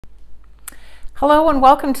Hello and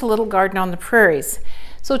welcome to Little Garden on the Prairies.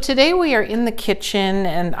 So today we are in the kitchen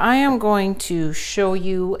and I am going to show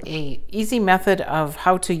you an easy method of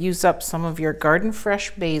how to use up some of your garden fresh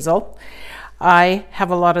basil. I have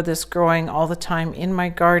a lot of this growing all the time in my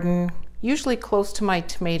garden, usually close to my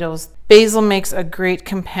tomatoes. Basil makes a great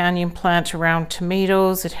companion plant around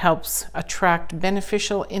tomatoes. It helps attract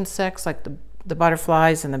beneficial insects like the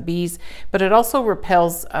butterflies and the bees, but it also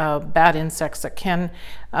repels bad insects that can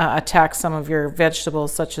attack some of your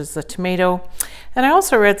vegetables such as the tomato. And I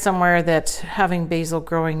also read somewhere that having basil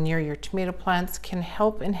growing near your tomato plants can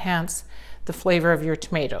help enhance the flavor of your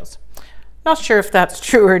tomatoes. Not sure if that's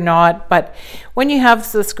true or not, but when you have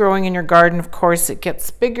this growing in your garden, of course, it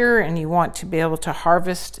gets bigger and you want to be able to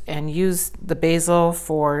harvest and use the basil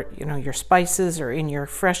for, your spices or in your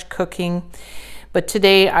fresh cooking. But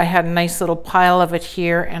today I had a nice little pile of it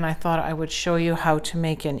here and I thought I would show you how to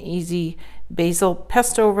make an easy basil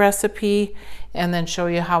pesto recipe and then show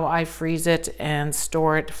you how I freeze it and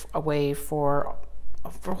store it away for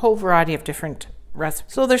a whole variety of different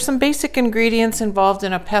recipes. So there's some basic ingredients involved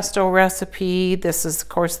in a pesto recipe. This is of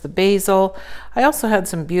course the basil. I also had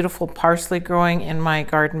some beautiful parsley growing in my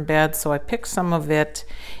garden bed, so I picked some of it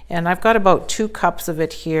and I've got about 2 cups of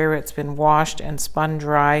it here. It's been washed and spun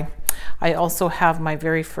dry. I also have my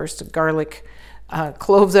very first garlic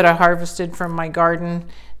cloves that I harvested from my garden.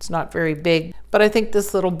 It's not very big, but I think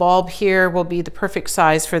this little bulb here will be the perfect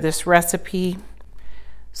size for this recipe.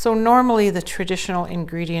 So normally the traditional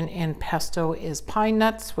ingredient in pesto is pine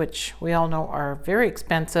nuts, which we all know are very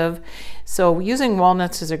expensive. So using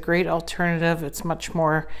walnuts is a great alternative. It's much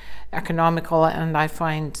more economical and I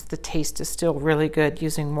find the taste is still really good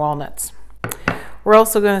using walnuts. We're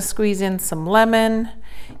also going to squeeze in some lemon,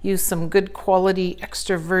 use some good quality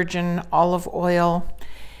extra virgin olive oil,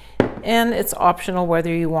 and it's optional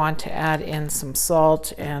whether you want to add in some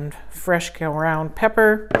salt and fresh ground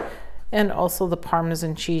pepper, and also the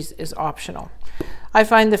Parmesan cheese is optional. I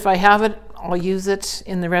find if I have it, I'll use it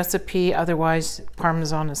in the recipe. Otherwise,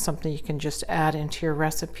 Parmesan is something you can just add into your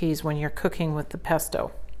recipes when you're cooking with the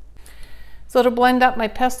pesto. So to blend up my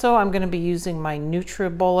pesto, I'm going to be using my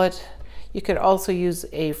NutriBullet. You could also use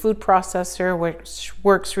a food processor, which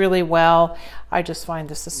works really well. I just find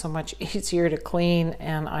this is so much easier to clean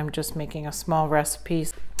and I'm just making a small recipe.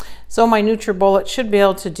 So my NutriBullet should be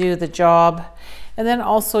able to do the job. And then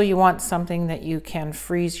also you want something that you can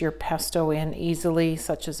freeze your pesto in easily,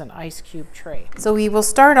 such as an ice cube tray. So we will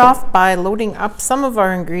start off by loading up some of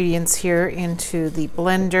our ingredients here into the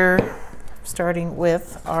blender, starting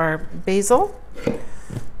with our basil.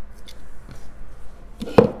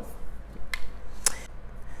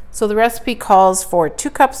 So the recipe calls for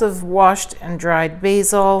 2 cups of washed and dried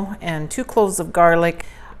basil and 2 cloves of garlic.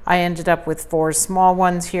 I ended up with 4 small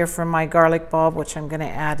ones here from my garlic bulb, which I'm going to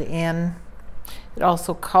add in. It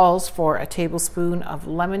also calls for a tablespoon of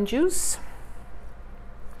lemon juice.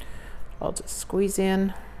 I'll just squeeze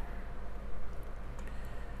in.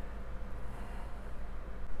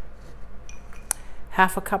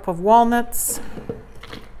 Half a cup of walnuts.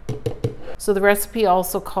 So the recipe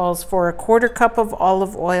also calls for a 1/4 cup of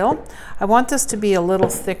olive oil. I want this to be a little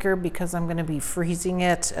thicker because I'm going to be freezing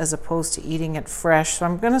it as opposed to eating it fresh. So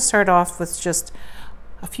I'm going to start off with just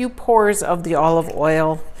a few pours of the olive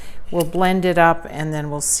oil. We'll blend it up and then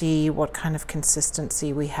we'll see what kind of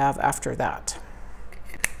consistency we have after that.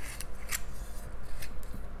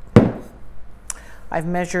 I've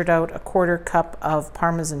measured out a 1/4 cup of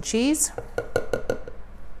Parmesan cheese.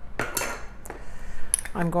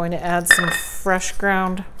 I'm going to add some fresh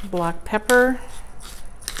ground black pepper.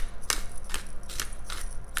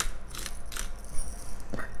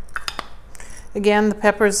 Again, the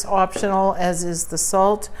pepper is optional, as is the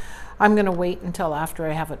salt. I'm going to wait until after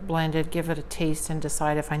I have it blended, give it a taste, and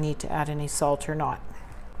decide if I need to add any salt or not.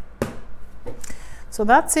 So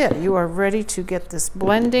that's it. You are ready to get this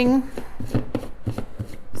blending.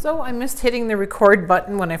 So I missed hitting the record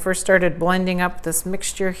button when I first started blending up this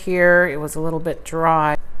mixture here. It was a little bit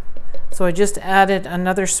dry. So I just added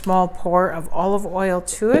another small pour of olive oil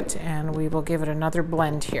to it and we will give it another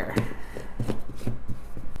blend here.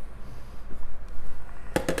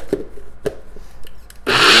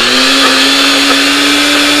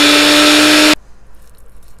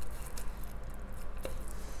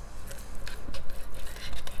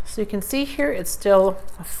 So you can see here it's still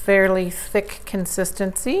a fairly thick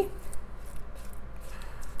consistency.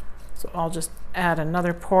 So I'll just add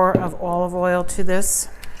another pour of olive oil to this.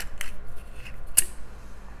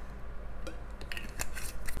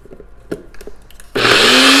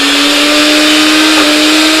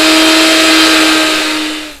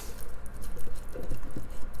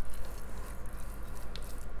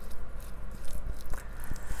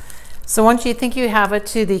 So once you think you have it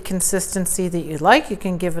to the consistency that you like, you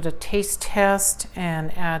can give it a taste test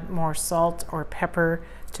and add more salt or pepper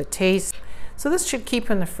to taste. So this should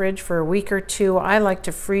keep in the fridge for a week or two. I like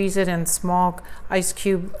to freeze it in small ice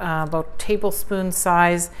cube, about tablespoon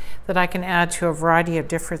size, that I can add to a variety of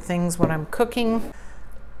different things when I'm cooking.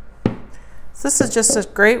 So this is just a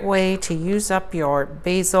great way to use up your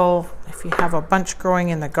basil if you have a bunch growing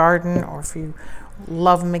in the garden, or if you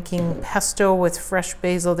love making pesto with fresh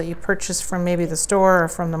basil that you purchase from maybe the store or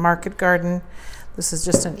from the market garden. This is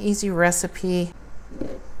just an easy recipe.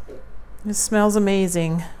 It smells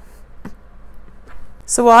amazing.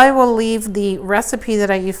 So I will leave the recipe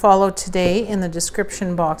that I followed today in the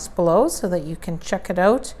description box below so that you can check it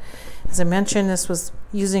out. As I mentioned, this was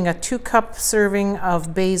using a 2-cup serving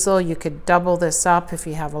of basil. You could double this up if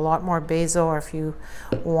you have a lot more basil or if you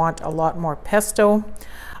want a lot more pesto.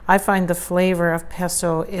 I find the flavor of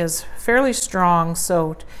pesto is fairly strong,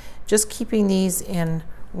 so just keeping these in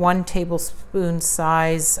 1 tablespoon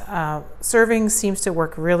size serving seems to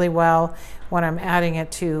work really well when I'm adding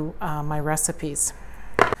it to my recipes.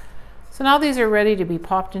 So now these are ready to be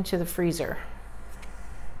popped into the freezer.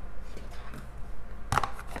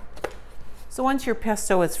 So once your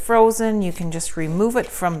pesto is frozen, you can just remove it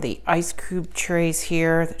from the ice cube trays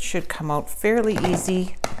here. That should come out fairly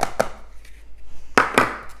easy.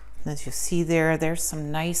 As you see there, there's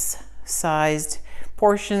some nice sized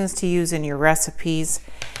portions to use in your recipes.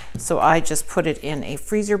 So I just put it in a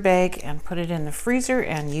freezer bag and put it in the freezer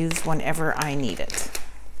and use whenever I need it.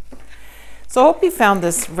 So I hope you found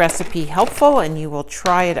this recipe helpful and you will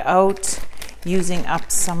try it out using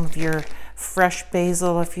up some of your fresh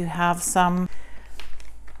basil if you have some.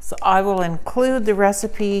 So I will include the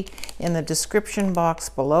recipe in the description box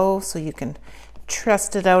below so you can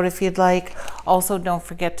test it out if you'd like. Also, don't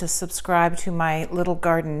forget to subscribe to my little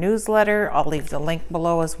garden newsletter. I'll leave the link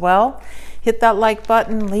below as well. Hit that like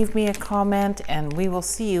button, leave me a comment, and we will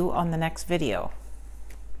see you on the next video.